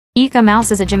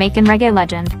Eek-A-Mouse is a Jamaican reggae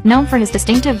legend, known for his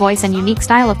distinctive voice and unique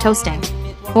style of toasting.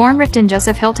 Born Rifton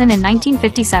Joseph Hilton in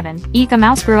 1957,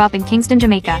 Eek-A-Mouse grew up in Kingston,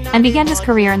 Jamaica, and began his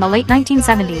career in the late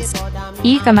 1970s.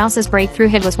 Eek-A-Mouse's breakthrough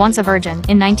hit was Once a Virgin,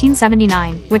 in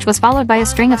 1979, which was followed by a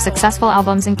string of successful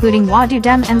albums including Wa Do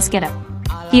Dem and Skid Up.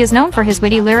 He is known for his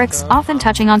witty lyrics, often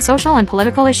touching on social and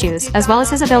political issues, as well as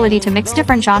his ability to mix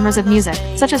different genres of music,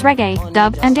 such as reggae,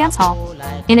 dub, and dancehall.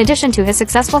 In addition to his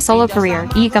successful solo career,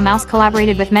 Eek-A-Mouse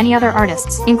collaborated with many other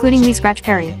artists, including Lee Scratch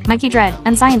Perry, Mikey Dread,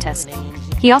 and Scientist.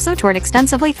 He also toured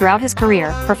extensively throughout his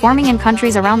career, performing in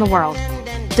countries around the world.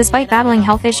 Despite battling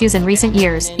health issues in recent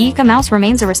years, Eek-A-Mouse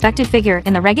remains a respected figure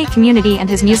in the reggae community, and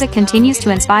his music continues to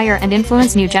inspire and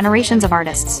influence new generations of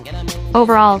artists.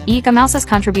 Overall, Eek-A-Mouse's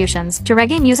contributions to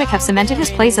reggae music have cemented his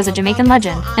place as a Jamaican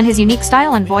legend, and his unique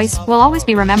style and voice will always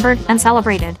be remembered and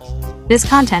celebrated. This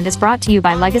content is brought to you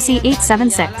by Legacy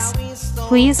 876.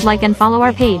 Please like and follow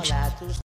our page.